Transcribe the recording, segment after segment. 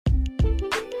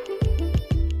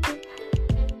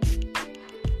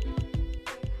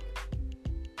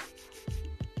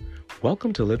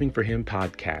Welcome to Living for Him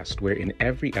podcast, where in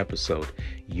every episode,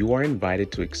 you are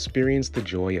invited to experience the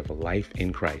joy of a life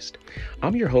in Christ.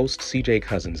 I'm your host, CJ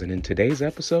Cousins, and in today's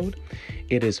episode,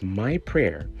 it is my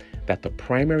prayer that the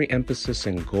primary emphasis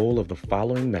and goal of the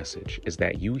following message is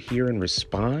that you hear and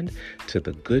respond to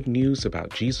the good news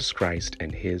about Jesus Christ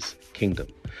and His kingdom.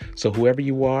 So whoever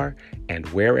you are and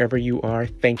wherever you are,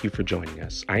 thank you for joining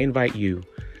us. I invite you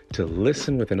to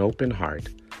listen with an open heart,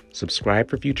 subscribe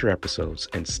for future episodes,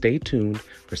 and stay tuned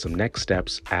for some next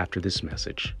steps after this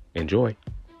message. Enjoy.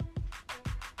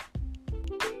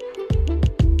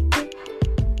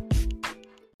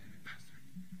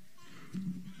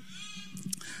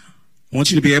 I want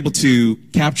you to be able to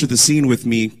capture the scene with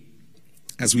me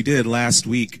as we did last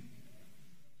week.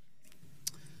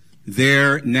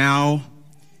 They're now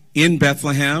in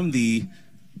Bethlehem. The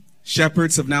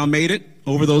shepherds have now made it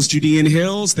over those Judean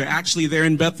hills. They're actually there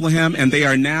in Bethlehem, and they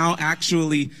are now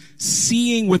actually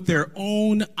seeing with their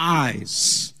own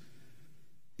eyes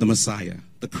the Messiah,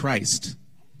 the Christ,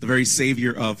 the very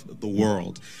Savior of the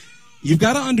world. You've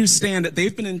got to understand that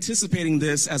they've been anticipating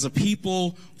this as a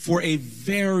people for a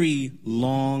very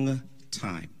long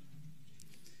time.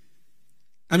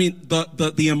 I mean,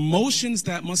 the emotions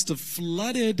that must have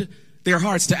flooded their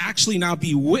hearts to actually now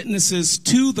be witnesses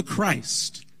to the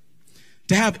Christ,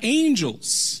 to have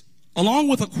angels, along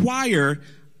with a choir,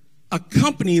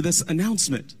 accompany this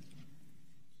announcement,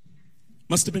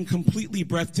 must have been completely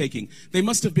breathtaking. They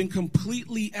must have been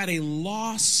completely at a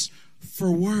loss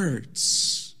for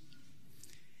words.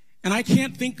 And I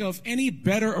can't think of any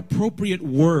better appropriate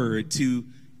word to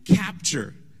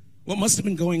capture what must have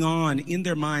been going on in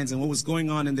their minds and what was going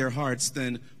on in their hearts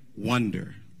than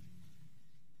wonder.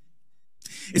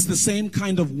 It's the same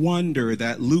kind of wonder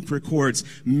that Luke records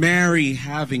Mary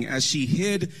having as she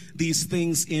hid these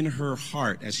things in her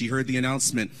heart, as she heard the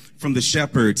announcement from the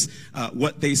shepherds,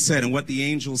 what they said and what the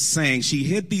angels sang. She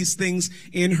hid these things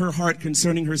in her heart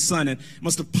concerning her son and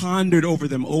must have pondered over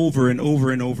them over and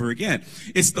over and over again.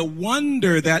 It's the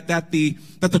wonder that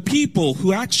the people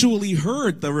who actually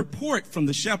heard the report from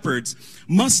the shepherds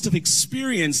must have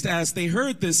experienced as they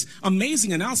heard this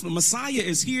amazing announcement. Messiah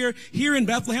is here in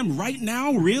Bethlehem right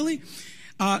now, really?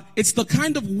 It's the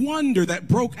kind of wonder that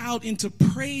broke out into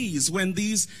praise when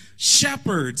these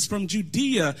shepherds from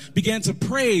Judea began to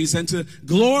praise and to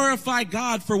glorify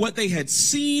God for what they had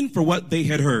seen, for what they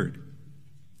had heard.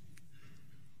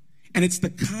 And it's the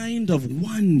kind of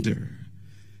wonder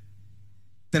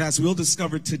that, as we'll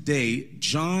discover today,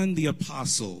 John the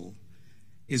Apostle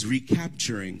is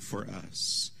recapturing for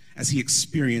us as he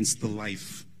experienced the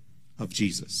life of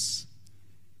Jesus.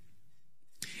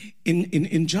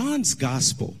 In John's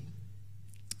gospel,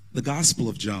 the Gospel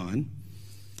of John,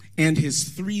 and his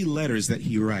 3 letters that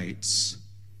he writes,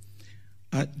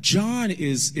 John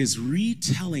is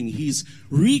retelling, he's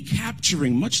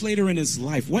recapturing much later in his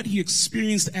life what he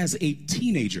experienced as a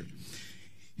teenager.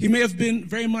 He may have been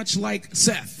very much like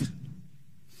Seth,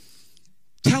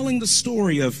 telling the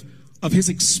story of his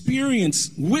experience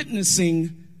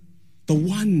witnessing the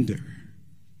wonder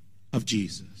of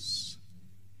Jesus.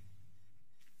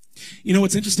 You know,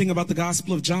 what's interesting about the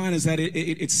Gospel of John is that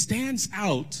it stands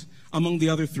out among the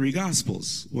other 3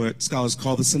 Gospels, what scholars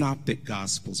call the Synoptic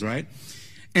Gospels, right?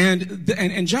 And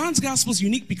John's Gospel is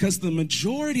unique because the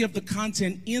majority of the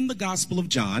content in the Gospel of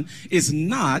John is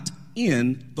not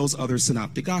in those other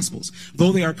synoptic gospels,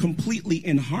 though they are completely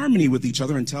in harmony with each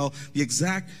other and tell the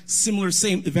exact similar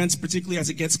same events, particularly as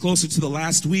it gets closer to the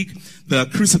last week, the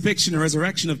crucifixion and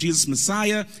resurrection of Jesus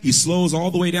Messiah. He slows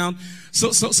all the way down.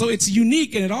 So it's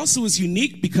unique, and it also is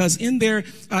unique because in there,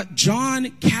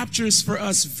 John captures for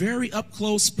us very up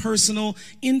close, personal,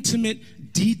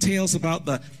 intimate details about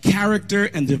the character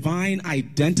and divine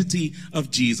identity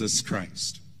of Jesus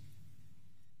Christ.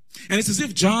 And it's as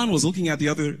if John was looking at the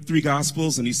other 3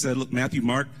 Gospels and he said, look, Matthew,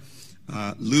 Mark,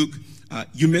 Luke,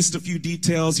 you missed a few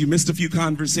details, you missed a few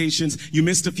conversations, you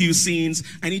missed a few scenes.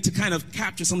 I need to kind of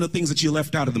capture some of the things that you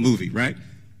left out of the movie, right?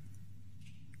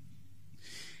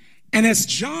 And as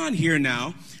John here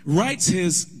now writes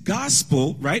his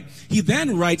gospel, right, he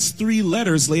then writes 3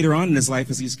 letters later on in his life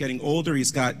as he's getting older. He's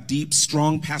got deep,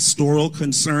 strong pastoral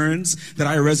concerns that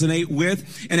I resonate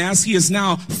with. And as he is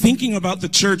now thinking about the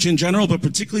church in general, but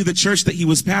particularly the church that he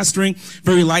was pastoring,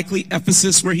 very likely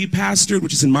Ephesus where he pastored,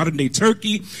 which is in modern day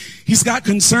Turkey, he's got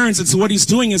concerns. And so what he's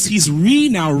doing is he's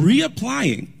now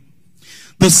reapplying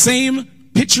the same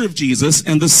picture of Jesus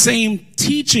and the same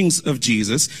teachings of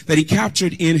Jesus that he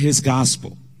captured in his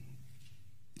gospel.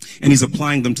 And he's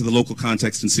applying them to the local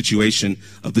context and situation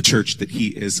of the church that he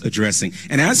is addressing.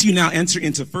 And as you now enter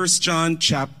into 1 John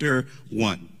chapter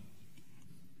 1,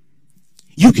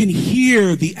 you can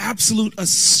hear the absolute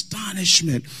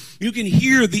astonishment. You can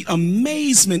hear the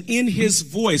amazement in his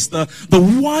voice, the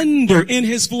wonder in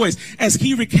his voice as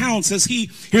he recounts,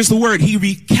 here's the word, he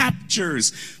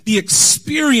recaptures the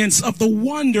experience of the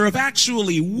wonder of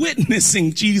actually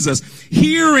witnessing Jesus,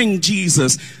 hearing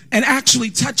Jesus, and actually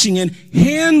touching and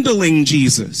handling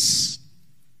Jesus.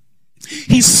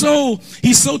 He's so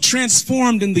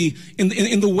transformed in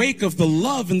the wake of the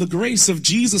love and the grace of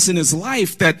Jesus in his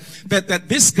life that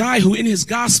this guy who in his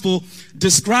gospel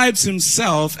describes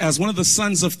himself as one of the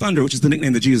sons of thunder, which is the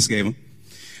nickname that Jesus gave him,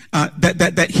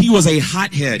 that he was a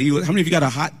hothead. How many of you got a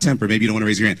hot temper? Maybe you don't want to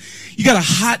raise your hand. You got a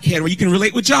hothead where you can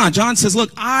relate with John. John says,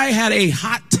 look, I had a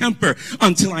hot temper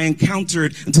until I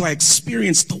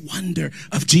experienced the wonder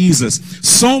of Jesus.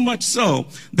 So much so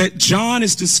that John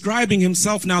is describing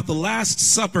himself now at the Last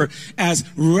Supper as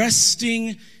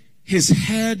resting his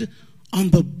head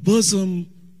on the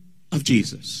bosom of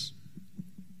Jesus.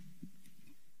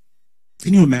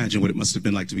 Can you imagine what it must have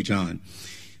been like to be John?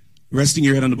 Resting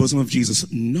your head on the bosom of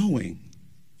Jesus, knowing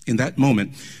in that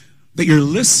moment that you're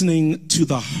listening to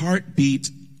the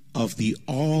heartbeat of the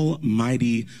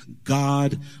almighty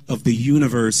God of the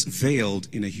universe veiled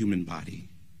in a human body.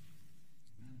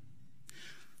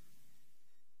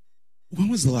 When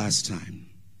was the last time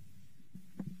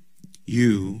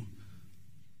you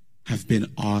have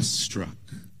been awestruck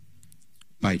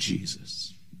by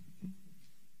Jesus?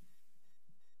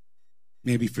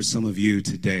 Maybe for some of you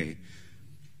today,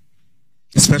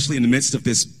 especially in the midst of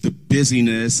the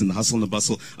busyness and the hustle and the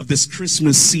bustle of this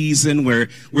Christmas season where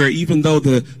even though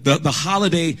the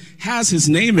holiday has his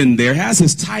name in there, has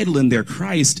his title in there,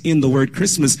 Christ in the word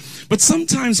Christmas, but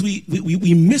sometimes we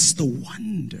miss the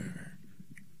wonder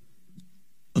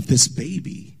of this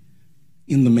baby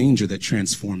in the manger that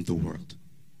transformed the world.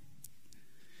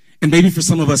 And maybe for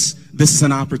some of us, this is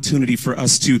an opportunity for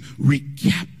us to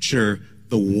recapture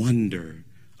the wonder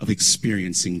of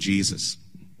experiencing Jesus.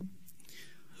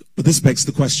 But this begs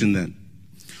the question then,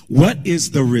 what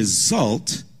is the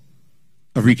result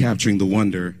of recapturing the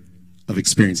wonder of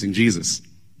experiencing Jesus?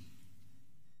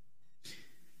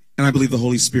 And I believe the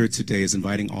Holy Spirit today is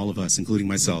inviting all of us, including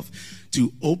myself,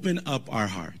 to open up our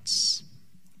hearts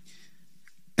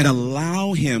and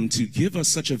allow him to give us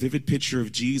such a vivid picture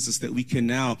of Jesus that we can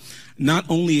now not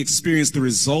only experience the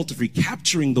result of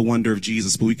recapturing the wonder of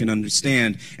Jesus, but we can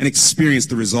understand and experience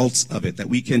the results of it, that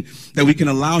we can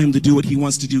allow him to do what he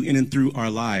wants to do in and through our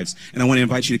lives. And I want to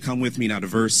invite you to come with me now to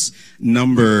verse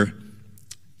number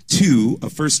 2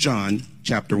 of 1 John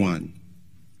chapter 1.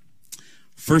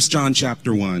 1 John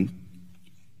chapter 1,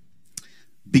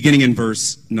 beginning in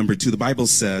verse number 2, the Bible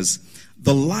says,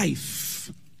 "The life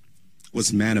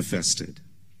was manifested,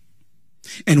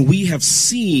 and we have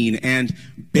seen and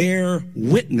bear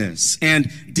witness and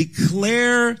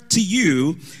declare to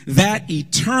you that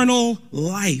eternal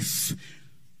life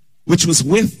which was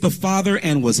with the Father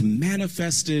and was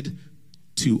manifested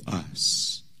to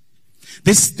us."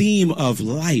 This theme of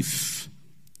life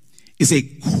is a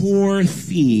core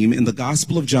theme in the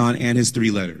Gospel of John and his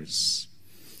 3 letters.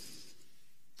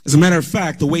 As a matter of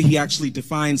fact, the way he actually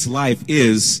defines life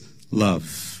is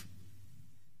love.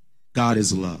 God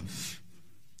is love,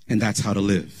 and that's how to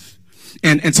live.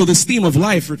 And so this theme of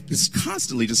life is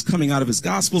constantly just coming out of his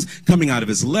Gospels, coming out of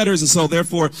his letters, and so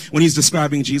therefore, when he's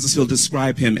describing Jesus, he'll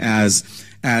describe him as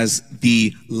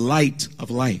the light of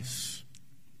life.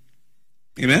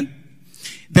 Amen?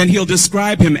 Then he'll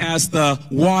describe him as the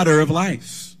water of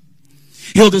life.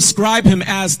 He'll describe him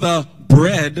as the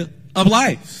bread of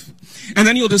life. And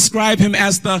then he'll describe him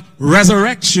as the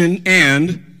resurrection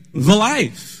and the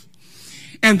life.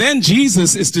 And then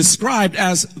Jesus is described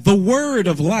as the word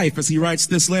of life as he writes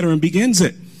this letter and begins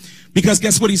it. Because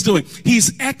guess what he's doing?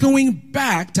 He's echoing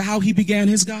back to how he began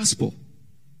his gospel.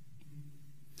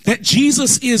 That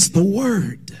Jesus is the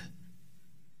word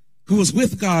who was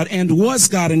with God and was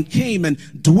God and came and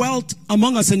dwelt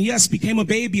among us and yes, became a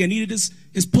baby and needed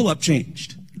his pull-up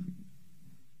changed.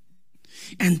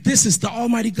 And this is the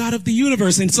almighty God of the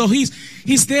universe. And so he's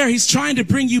there. He's trying to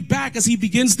bring you back as he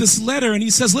begins this letter. And he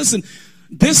says, listen,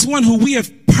 this one who we have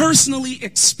personally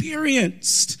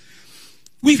experienced,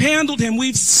 we've handled him,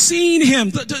 we've seen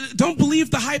him. Don't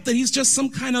believe the hype that he's just some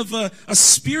kind of a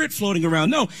spirit floating around.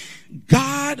 No,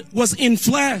 God was in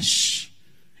flesh,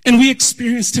 and we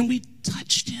experienced him, we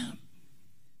touched him.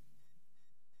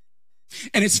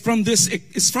 And it's from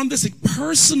this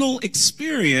personal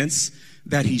experience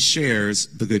that he shares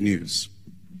the good news.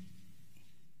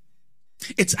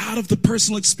 It's out of the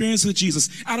personal experience with Jesus,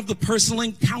 out of the personal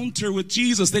encounter with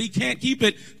Jesus, that he can't keep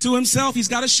it to himself. He's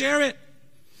got to share it.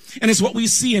 And it's what we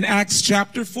see in Acts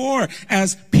chapter 4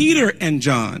 as Peter and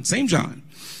John, same John,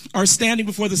 are standing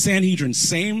before the Sanhedrin,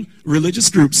 same religious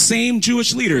group, same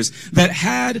Jewish leaders that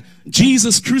had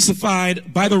Jesus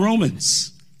crucified by the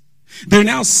Romans. They're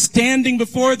now standing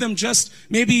before them just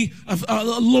maybe a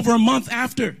little over a month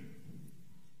after.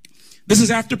 This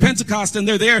is after Pentecost, and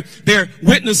they're there. They're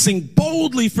witnessing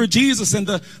boldly for Jesus. And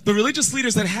the religious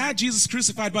leaders that had Jesus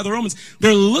crucified by the Romans,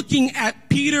 they're looking at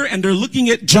Peter and they're looking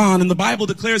at John. And the Bible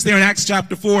declares there in Acts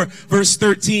chapter 4, verse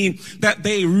 13, that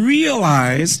they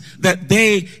realized that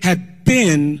they had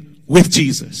been with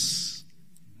Jesus.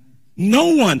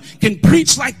 No one can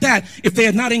preach like that if they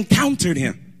had not encountered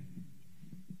him.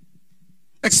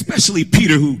 Especially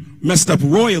Peter, who messed up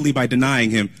royally by denying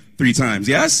him 3 times.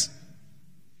 Yes?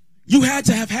 You had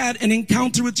to have had an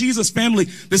encounter with Jesus, family.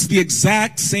 This is the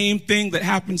exact same thing that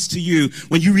happens to you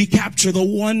when you recapture the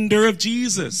wonder of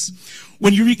Jesus.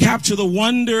 When you recapture the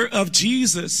wonder of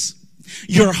Jesus,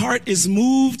 your heart is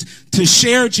moved to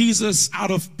share Jesus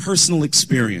out of personal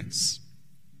experience.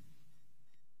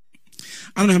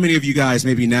 I don't know how many of you guys,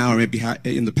 maybe now or maybe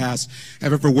in the past,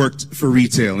 have ever worked for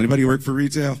retail. Anybody work for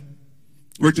retail?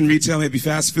 Worked in retail, maybe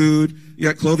fast food. You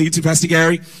got clothing. You too, Pastor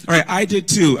Gary? All right, I did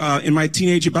too. In my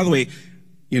teenager, by the way,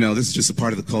 you know, this is just a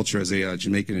part of the culture as a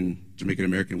Jamaican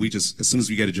American. We just, as soon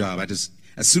as we get a job, as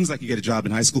soon as I could get a job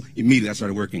in high school, immediately I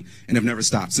started working, and I've never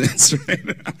stopped since. Right?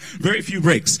 Very few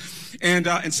breaks, and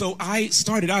so I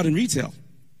started out in retail.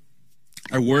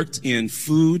 I worked in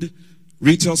food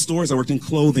retail stores. I worked in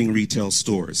clothing retail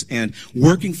stores, and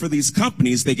working for these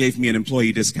companies, they gave me an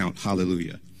employee discount.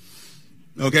 Hallelujah.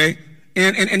 Okay.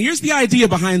 And here's the idea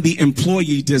behind the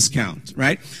employee discount,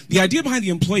 right? The idea behind the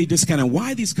employee discount and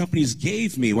why these companies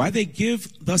why they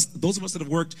give those of us that have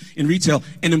worked in retail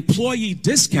an employee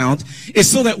discount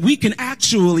is so that we can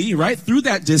actually, right, through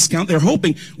that discount, they're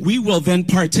hoping we will then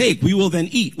partake, we will then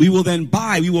eat, we will then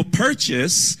buy, we will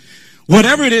purchase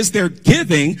whatever it is they're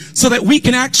giving so that we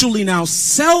can actually now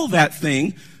sell that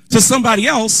thing to somebody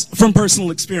else from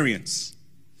personal experience.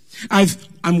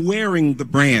 I'm wearing the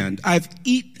brand. I've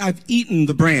eaten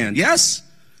the brand. Yes?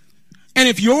 And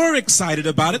if you're excited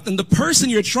about it, then the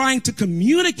person you're trying to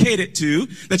communicate it to,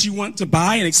 that you want to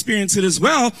buy and experience it as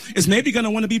well, is maybe going to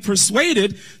want to be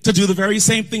persuaded to do the very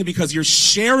same thing because you're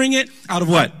sharing it out of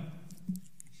what?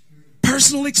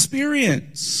 Personal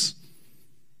experience.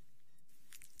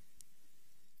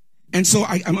 And so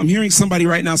I'm hearing somebody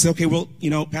right now say, okay, well,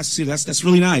 you know, Pastor CJ, that's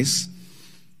really nice.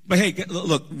 But hey,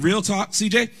 look, real talk,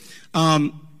 CJ.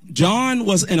 John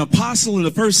was an apostle in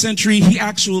the first century. He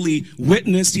actually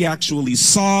witnessed, he actually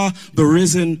saw the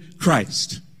risen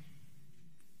Christ.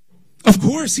 Of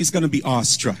course he's going to be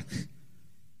awestruck.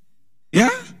 Yeah?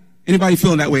 Anybody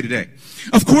feeling that way today?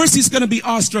 Of course he's going to be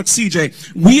awestruck,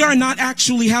 CJ. We are not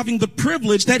actually having the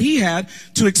privilege that he had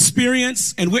to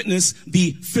experience and witness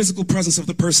the physical presence of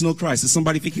the personal Christ. Is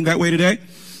somebody thinking that way today?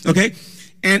 Okay?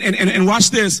 And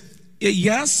watch this.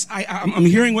 Yes, I'm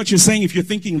hearing what you're saying if you're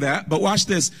thinking that, but watch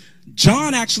this.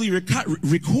 John actually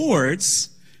records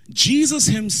Jesus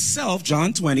himself,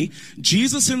 John 20,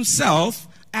 Jesus himself,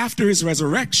 after his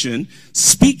resurrection,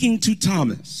 speaking to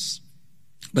Thomas.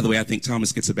 By the way, I think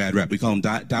Thomas gets a bad rep. We call him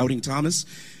Doubting Thomas.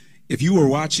 If you were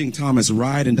watching Thomas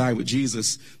ride and die with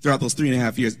Jesus throughout those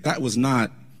 3.5 years, that was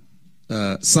not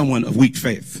someone of weak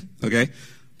faith, okay?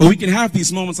 But we can have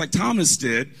these moments like Thomas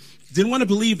didn't want to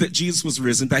believe that Jesus was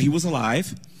risen, that he was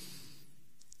alive.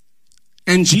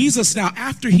 And Jesus now,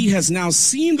 after he has now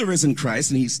seen the risen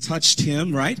Christ and he's touched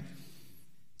him, right?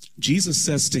 Jesus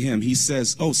says to him, he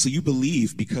says, oh, so you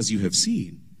believe because you have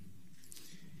seen.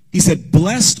 He said,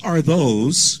 blessed are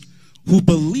those who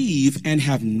believe and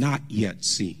have not yet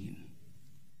seen.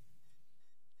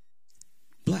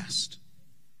 Blessed.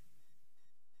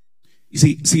 You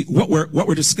see, what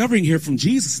we're discovering here from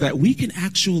Jesus is that we can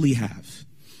actually have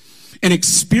an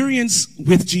experience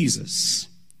with Jesus.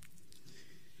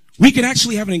 We can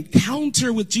actually have an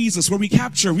encounter with Jesus where we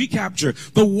recapture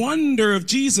the wonder of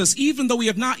Jesus, even though we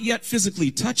have not yet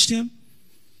physically touched him.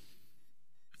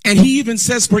 And he even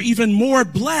says we're even more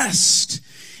blessed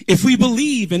if we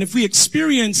believe and if we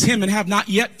experience him and have not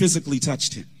yet physically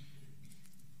touched him.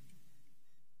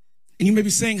 And you may be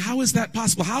saying, how is that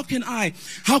possible? How can I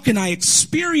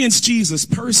experience Jesus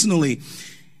personally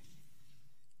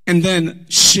and then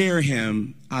share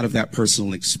him out of that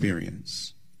personal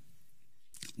experience?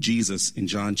 Jesus in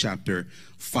John chapter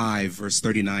 5, verse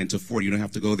 39 to 40. You don't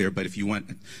have to go there, but if you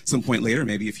want at some point later,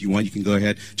 maybe if you want, you can go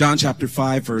ahead. John chapter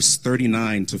 5, verse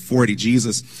 39 to 40.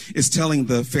 Jesus is telling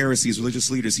the Pharisees, religious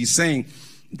leaders, he's saying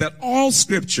that all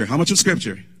scripture, how much of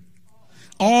scripture?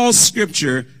 All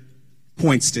scripture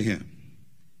points to him.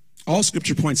 All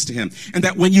scripture points to him. And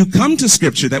that when you come to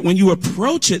scripture, that when you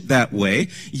approach it that way,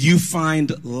 you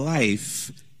find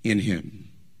life in him.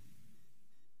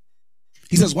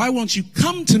 He says, why won't you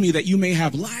come to me that you may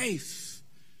have life?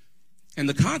 And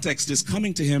the context is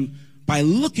coming to him by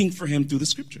looking for him through the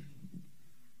scripture.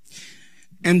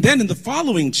 And then in the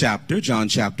following chapter, John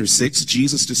chapter 6,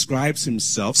 Jesus describes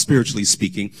himself, spiritually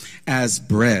speaking, as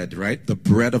bread, right? The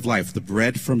bread of life, the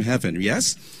bread from heaven,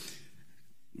 yes?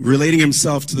 Relating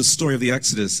himself to the story of the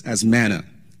Exodus as manna,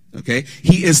 okay?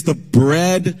 He is the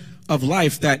bread of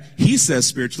life that he says,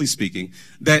 spiritually speaking,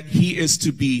 that he is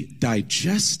to be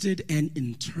digested and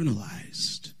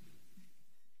internalized.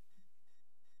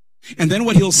 And then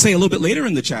what he'll say a little bit later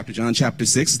in the chapter, John chapter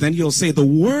 6, then he'll say, the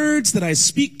words that I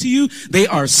speak to you, they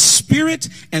are spirit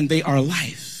and they are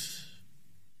life.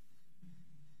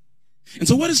 And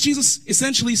so what is Jesus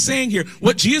essentially saying here?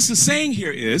 What Jesus is saying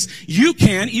here is, you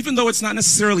can, even though it's not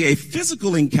necessarily a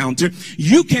physical encounter,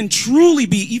 you can truly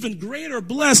be even greater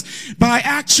blessed by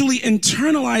actually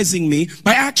internalizing me,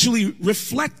 by actually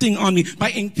reflecting on me,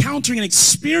 by encountering and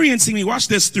experiencing me. Watch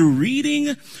this, through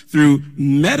reading, through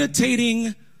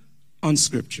meditating on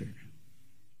scripture.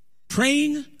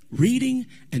 Praying, reading,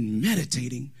 and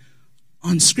meditating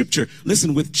on scripture.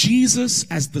 Listen, with Jesus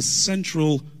as the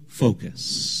central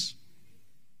focus.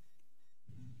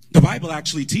 The Bible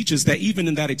actually teaches that even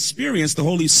in that experience, the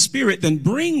Holy Spirit then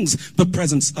brings the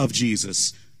presence of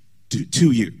Jesus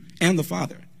to you and the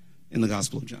Father in the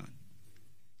Gospel of John.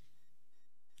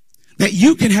 That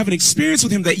you can have an experience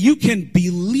with him, that you can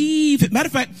believe. Matter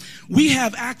of fact, we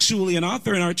have actually an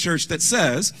author in our church that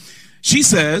says, she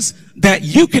says that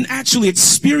you can actually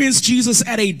experience Jesus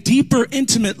at a deeper,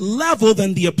 intimate level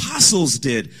than the apostles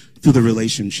did through the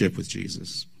relationship with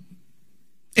Jesus.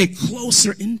 A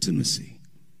closer intimacy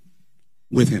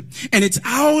with him. And it's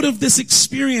out of this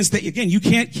experience that, again, you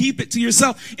can't keep it to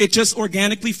yourself. It just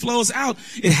organically flows out.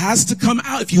 It has to come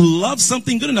out. If you love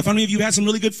something good enough, how many of you had some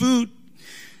really good food?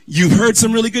 You've heard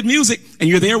some really good music, and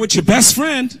you're there with your best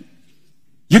friend,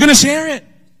 you're going to share it.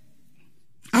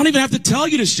 I don't even have to tell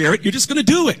you to share it. You're just going to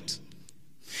do it.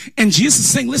 And Jesus is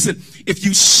saying, listen, if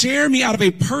you share me out of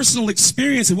a personal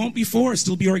experience, it won't be forced.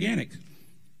 It'll be organic.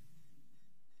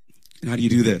 And how do you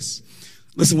do this?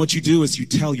 Listen, what you do is you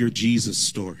tell your Jesus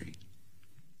story.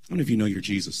 How many of you know your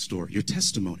Jesus story? Your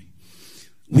testimony.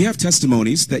 We have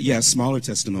testimonies that, yes, smaller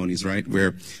testimonies, right?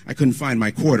 Where I couldn't find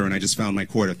my quarter and I just found my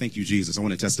quarter. Thank you, Jesus. I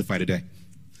want to testify today.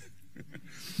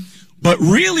 But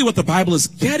really what the Bible is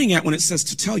getting at when it says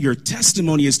to tell your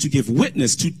testimony is to give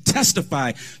witness, to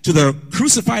testify to the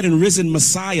crucified and risen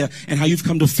Messiah and how you've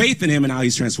come to faith in him and how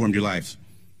he's transformed your life.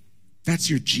 That's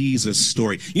your Jesus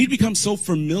story. You need to become so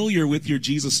familiar with your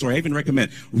Jesus story. I even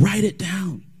recommend write it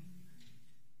down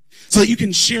so that you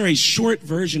can share a short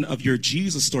version of your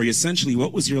Jesus story. Essentially,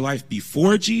 what was your life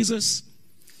before Jesus?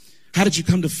 How did you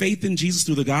come to faith in Jesus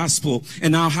through the gospel?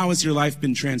 And now how has your life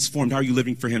been transformed? How are you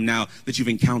living for him now that you've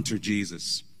encountered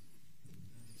Jesus?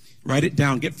 Write it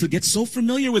down. Get so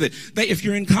familiar with it that if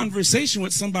you're in conversation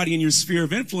with somebody in your sphere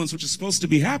of influence, which is supposed to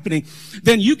be happening,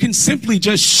 then you can simply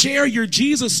just share your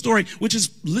Jesus story, which is,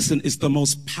 listen, is the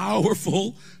most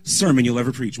powerful sermon you'll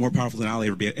ever preach. More powerful than I'll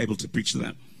ever be able to preach to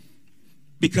them.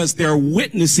 Because they're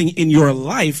witnessing in your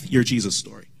life your Jesus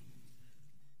story.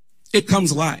 It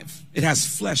comes alive. It has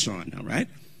flesh on now, right?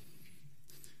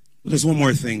 But there's one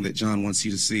more thing that John wants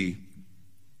you to see.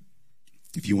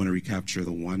 If you want to recapture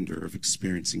the wonder of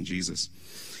experiencing Jesus,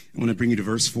 I want to bring you to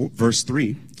verse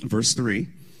 3. Verse 3. It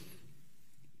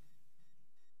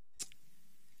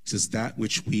says, that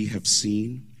which we have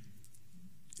seen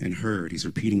and heard. He's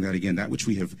repeating that again. That which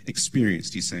we have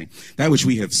experienced, he's saying. That which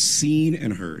we have seen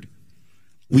and heard,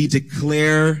 we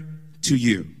declare to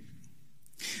you.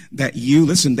 That you,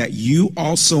 listen, that you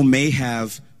also may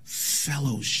have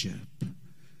fellowship.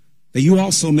 That you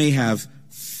also may have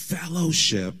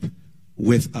fellowship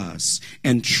with us.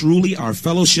 And truly our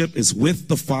fellowship is with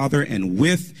the Father and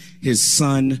with his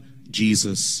Son,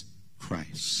 Jesus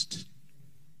Christ.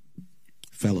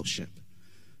 Fellowship.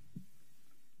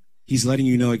 He's letting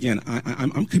you know again,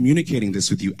 I'm communicating this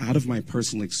with you out of my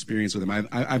personal experience with him.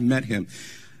 I've met him.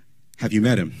 Have you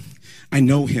met him? I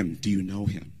know him. Do you know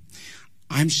him?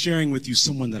 I'm sharing with you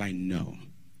someone that I know.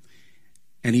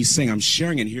 And he's saying, I'm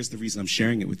sharing, and here's the reason I'm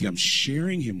sharing it with you. I'm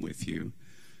sharing him with you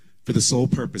for the sole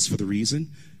purpose, for the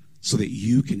reason, so that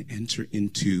you can enter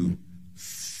into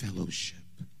fellowship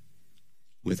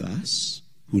with us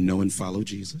who know and follow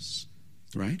Jesus,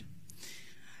 right?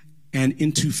 And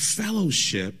into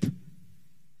fellowship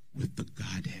with the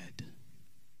Godhead,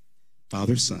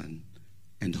 Father, Son,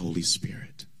 and Holy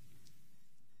Spirit.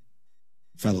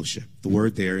 Fellowship. The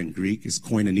word there in Greek is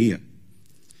koinonia.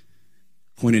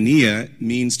 Koinonia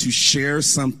means to share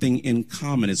something in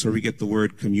common. It's where we get the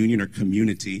word communion or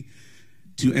community.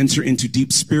 to enter into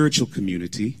deep spiritual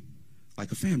community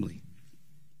like a family.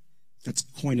 That's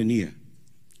koinonia.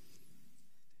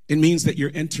 It means that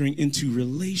you're entering into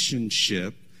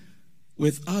relationship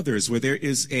with others where there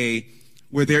is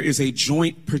a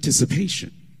joint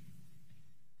participation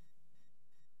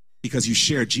because you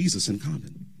share Jesus in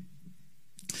common.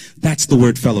 That's the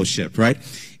word fellowship, right?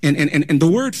 And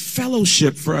the word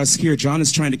fellowship for us here, John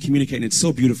is trying to communicate, and it's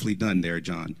so beautifully done there,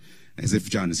 John, as if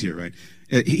John is here, right?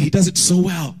 He does it so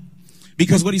well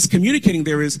because what he's communicating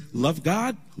there is love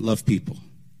God, love people.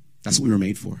 That's what we were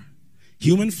made for.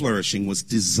 Human flourishing was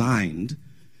designed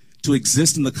to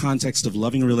exist in the context of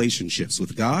loving relationships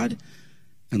with God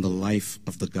and the life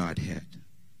of the Godhead.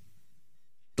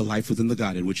 The life within the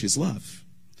Godhead, which is love.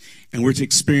 And we're to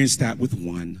experience that with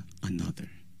one another.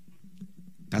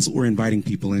 That's what we're inviting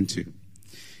people into.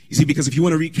 You see, because if you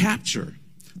want to recapture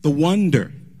the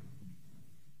wonder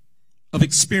of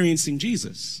experiencing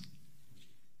Jesus,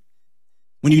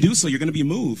 when you do so, you're going to be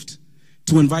moved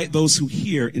to invite those who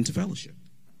hear into fellowship.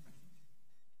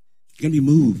 You're going to be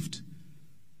moved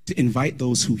to invite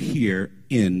those who hear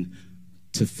in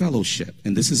to fellowship.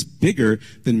 And this is bigger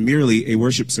than merely a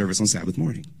worship service on Sabbath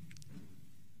morning.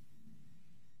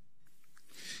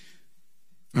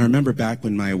 I remember back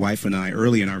when my wife and I,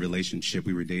 early in our relationship,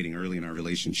 we were dating early in our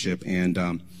relationship,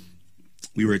 and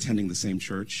we were attending the same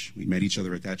church. We met each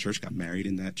other at that church, got married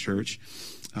in that church.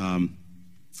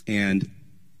 And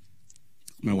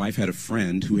my wife had a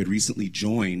friend who had recently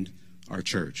joined our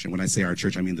church. And when I say our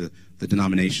church, I mean the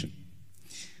denomination.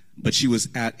 But she was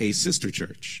at a sister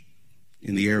church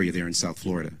in the area there in South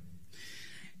Florida.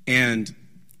 And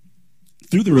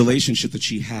through the relationship that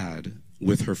she had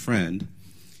with her friend,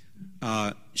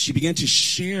 she began to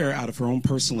share out of her own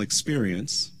personal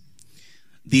experience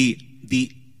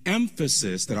the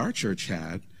emphasis that our church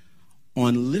had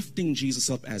on lifting Jesus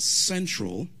up as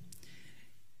central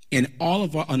in all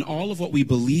of what we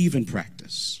believe and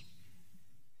practice.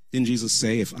 Didn't Jesus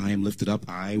say, if I am lifted up,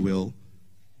 I will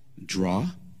draw?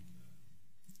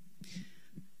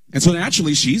 And so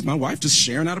naturally, she's, my wife, just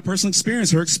sharing out of personal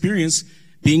experience, her experience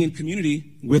being in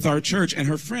community with our church, and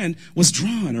her friend was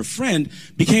drawn. Her friend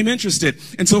became interested.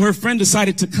 And so her friend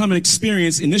decided to come and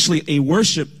experience initially a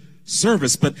worship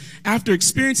service. But after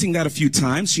experiencing that a few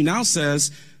times, she now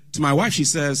says to my wife, she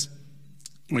says,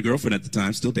 my girlfriend at the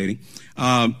time, still dating,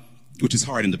 which is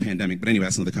hard in the pandemic, but anyway,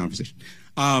 that's another conversation.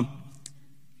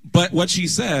 But what she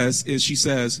says is, she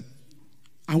says,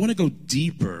 I want to go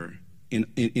deeper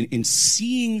in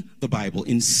seeing the Bible,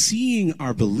 in seeing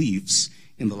our beliefs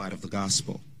in the light of the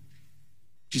gospel.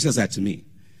 She says that to me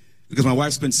because my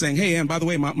wife's been saying, hey, and by the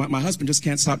way, my husband just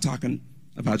can't stop talking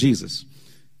about Jesus,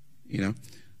 you know?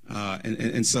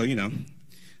 And so, you know,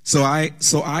 so I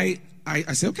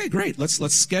say, okay, great.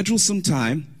 Let's schedule some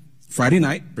time Friday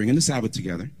night, bringing the Sabbath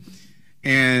together,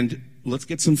 and let's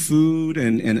get some food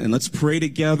and let's pray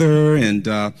together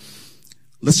and,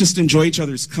 let's just enjoy each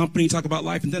other's company, talk about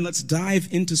life, and then let's dive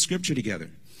into Scripture together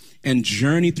and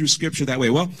journey through Scripture that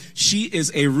way. Well, she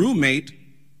was a roommate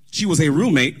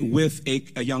with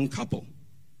a young couple.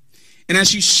 And as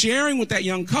she's sharing with that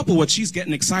young couple what she's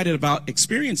getting excited about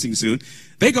experiencing soon,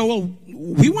 they go, well,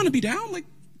 we want to be down. Like,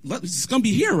 it's going to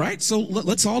be here, right? So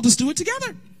let's all just do it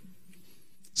together.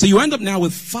 So you end up now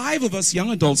with 5 of us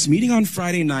young adults meeting on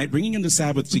Friday night, bringing in the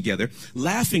Sabbath together,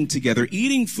 laughing together,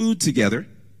 eating food together,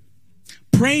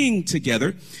 praying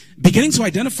together, beginning to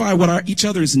identify what each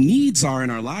other's needs are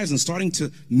in our lives and starting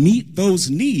to meet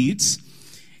those needs.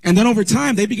 And then over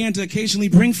time, they began to occasionally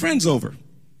bring friends over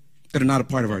that are not a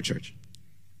part of our church.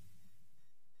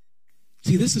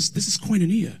 See, this is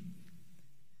koinonia.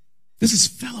 This is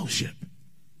fellowship.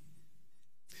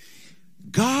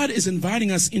 God is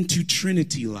inviting us into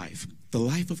Trinity life, the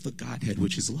life of the Godhead,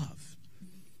 which is love.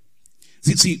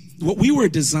 See, what we were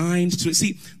designed to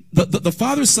see. The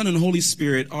Father, Son, and Holy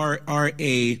Spirit are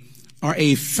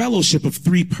a fellowship of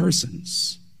 3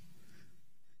 persons.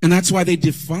 And that's why they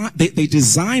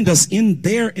designed us in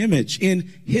their image, in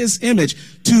His image,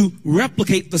 to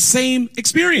replicate the same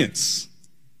experience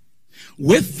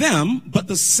with them, but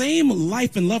the same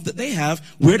life and love that they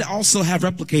have, we're to also have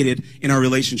replicated in our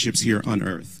relationships here on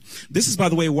earth. This is, by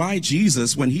the way, why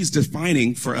Jesus, when He's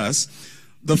defining for us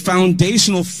the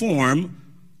foundational form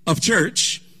of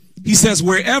church, He says,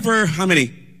 wherever, how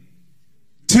many?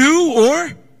 2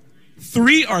 or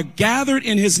 3 are gathered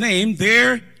in His name,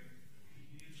 there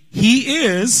He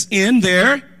is in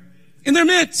their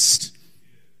midst.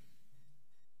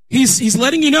 He's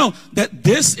letting you know that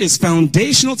this is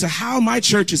foundational to how my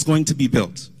church is going to be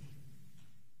built.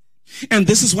 And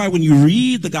this is why when you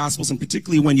read the Gospels, and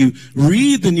particularly when you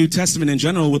read the New Testament in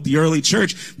general with the early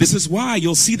church, this is why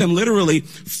you'll see them literally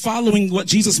following what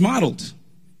Jesus modeled.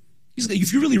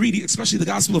 If you really read, especially the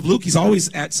Gospel of Luke, he's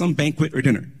always at some banquet or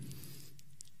dinner.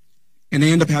 And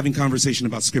they end up having conversation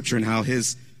about Scripture and how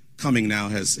his coming now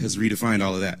has redefined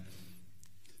all of that.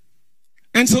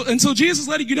 And so Jesus is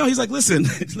letting you know, he's like, listen,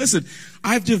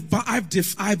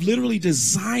 I've literally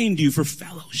designed you for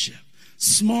fellowship,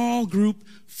 small group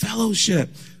fellowship.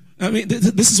 I mean,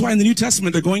 this is why in the New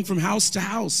Testament they're going from house to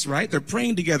house, right? They're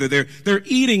praying together, they're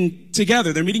eating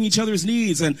together, they're meeting each other's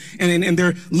needs, and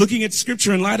they're looking at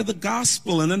Scripture in light of the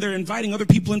gospel, and then they're inviting other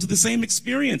people into the same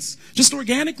experience, just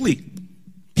organically.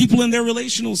 People in their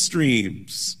relational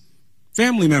streams,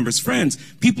 family members, friends,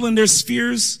 people in their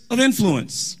spheres of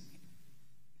influence.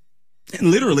 And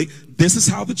literally, this is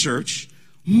how the church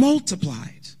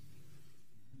multiplied.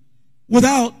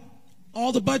 Without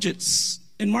all the budgets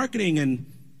and marketing and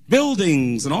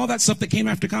buildings and all that stuff that came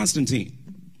after Constantine.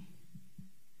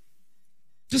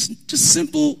 Just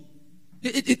simple,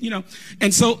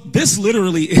 And so this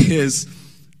literally is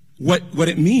what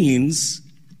it means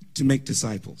to make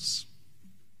disciples.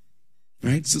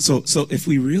 Right? So if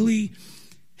we really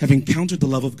have encountered the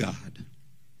love of God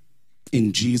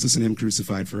in Jesus and him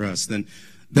crucified for us, then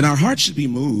our hearts should be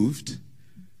moved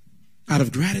out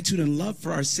of gratitude and love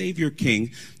for our Savior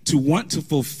King to want to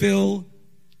fulfill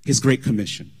his great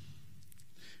commission,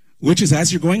 which is,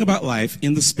 as you're going about life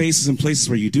in the spaces and places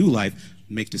where you do life,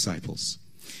 make disciples.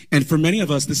 And for many of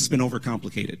us, this has been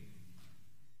overcomplicated.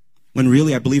 When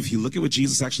really, I believe if you look at what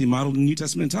Jesus actually modeled in the New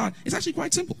Testament and taught, it's actually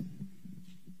quite simple.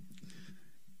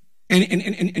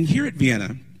 And here at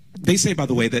Vienna, they say, by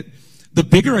the way, that the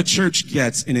bigger a church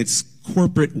gets in its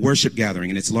corporate worship gathering,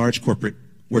 in its large corporate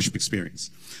worship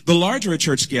experience, the larger a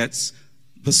church gets,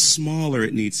 the smaller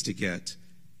it needs to get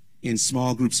in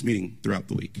small groups meeting throughout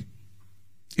the week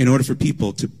in order for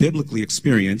people to biblically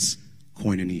experience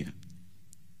koinonia,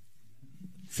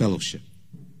 fellowship.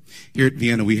 Here at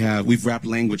Vienna, we've wrapped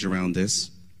language around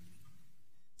this.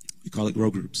 We call it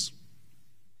grow groups.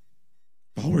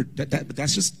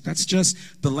 That's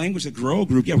just the language that grow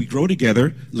group. Yeah, we grow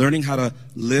together, learning how to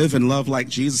live and love like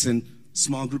Jesus in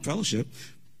small group fellowship.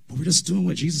 But we're just doing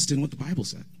what Jesus did and what the Bible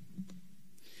said.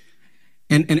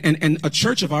 And a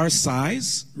church of our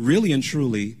size, really and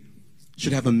truly,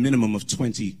 should have a minimum of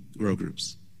 20 grow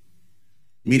groups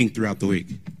meeting throughout the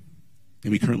week.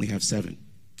 And we currently have 7.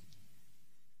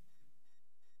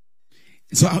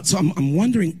 So I'm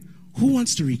wondering, who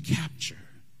wants to recapture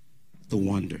the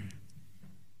wonder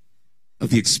of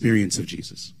the experience of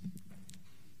Jesus?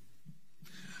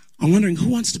 I'm wondering, who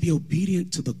wants to be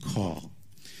obedient to the call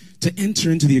to enter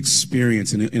into the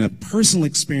experience, in a personal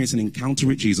experience and encounter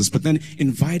with Jesus, but then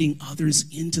inviting others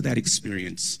into that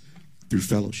experience through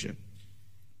fellowship?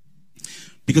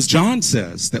 Because John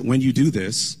says that when you do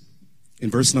this, in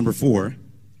verse number 4,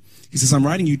 he says, I'm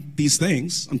writing you these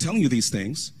things, I'm telling you these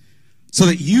things, so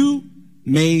that you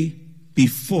may be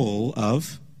full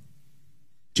of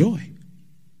joy.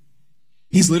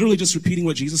 He's literally just repeating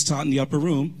what Jesus taught in the upper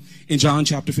room in John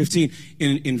chapter 15,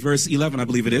 in verse 11, I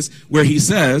believe it is, where he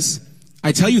says,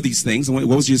 I tell you these things. And what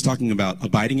was Jesus talking about?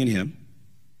 Abiding in him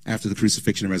after the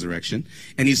crucifixion and resurrection.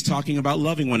 And he's talking about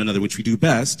loving one another, which we do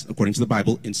best, according to the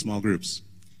Bible, in small groups.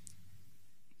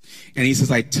 And he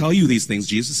says, I tell you these things,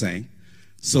 Jesus is saying,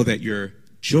 so that your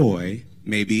joy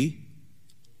may be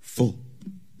full.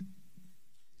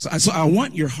 So I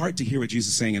want your heart to hear what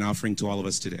Jesus is saying and offering to all of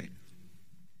us today.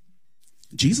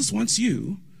 Jesus wants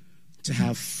you to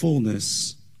have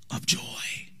fullness of joy.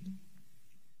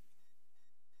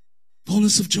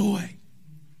 Fullness of joy.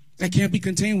 That can't be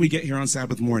contained when we get here on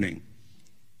Sabbath morning.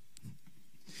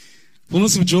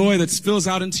 Fullness of joy that spills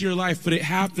out into your life, but it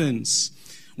happens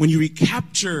when you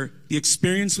recapture the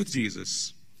experience with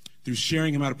Jesus through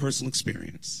sharing him out of personal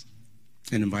experience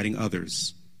and inviting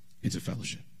others into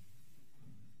fellowship.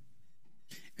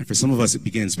 And for some of us, it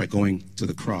begins by going to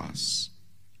the cross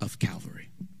of Calvary.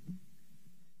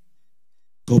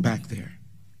 Go back there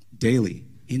daily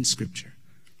in Scripture,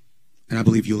 and I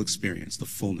believe you'll experience the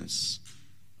fullness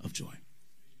of joy.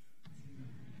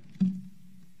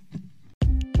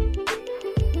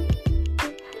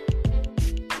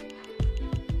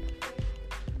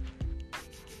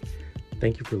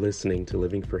 Thank you for listening to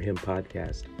Living for Him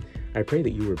podcast. I pray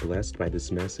that you were blessed by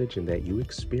this message and that you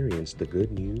experienced the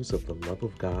good news of the love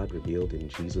of God revealed in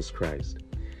Jesus Christ.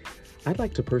 I'd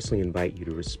like to personally invite you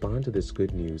to respond to this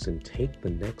good news and take the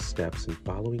next steps in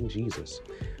following Jesus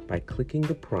by clicking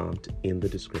the prompt in the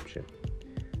description.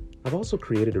 I've also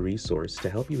created a resource to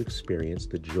help you experience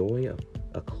the joy of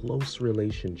a close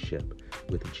relationship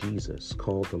with Jesus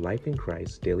called the Life in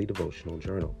Christ Daily Devotional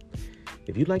Journal.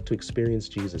 If you'd like to experience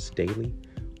Jesus daily,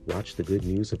 watch the good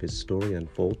news of his story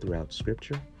unfold throughout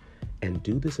Scripture, and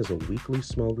do this as a weekly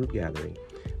small group gathering,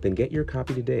 then get your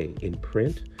copy today in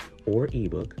print or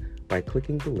ebook by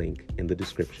clicking the link in the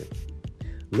description.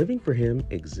 Living for Him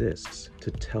exists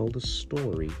to tell the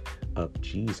story of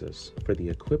Jesus for the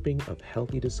equipping of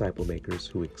healthy disciple makers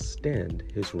who extend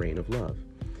his reign of love.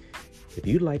 If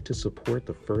you'd like to support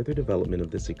the further development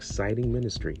of this exciting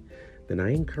ministry, then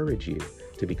I encourage you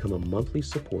to become a monthly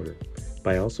supporter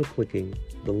by also clicking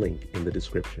the link in the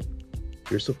description.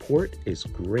 Your support is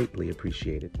greatly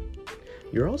appreciated.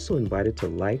 You're also invited to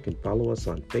like and follow us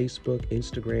on Facebook,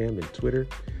 Instagram, and Twitter.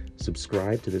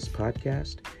 Subscribe to this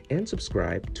podcast and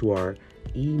subscribe to our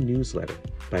e-newsletter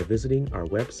by visiting our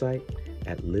website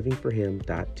at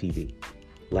livingforhim.tv.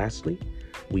 Lastly,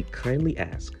 we kindly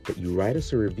ask that you write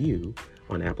us a review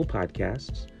on Apple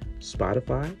Podcasts,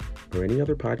 Spotify, or any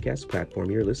other podcast platform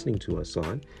you're listening to us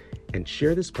on, and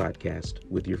share this podcast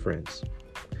with your friends.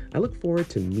 I look forward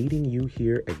to meeting you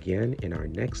here again in our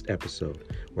next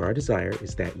episode, where our desire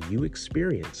is that you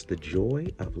experience the joy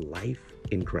of life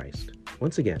in Christ.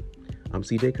 Once again, I'm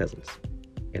CJ Cousins,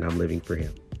 and I'm living for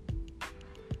Him.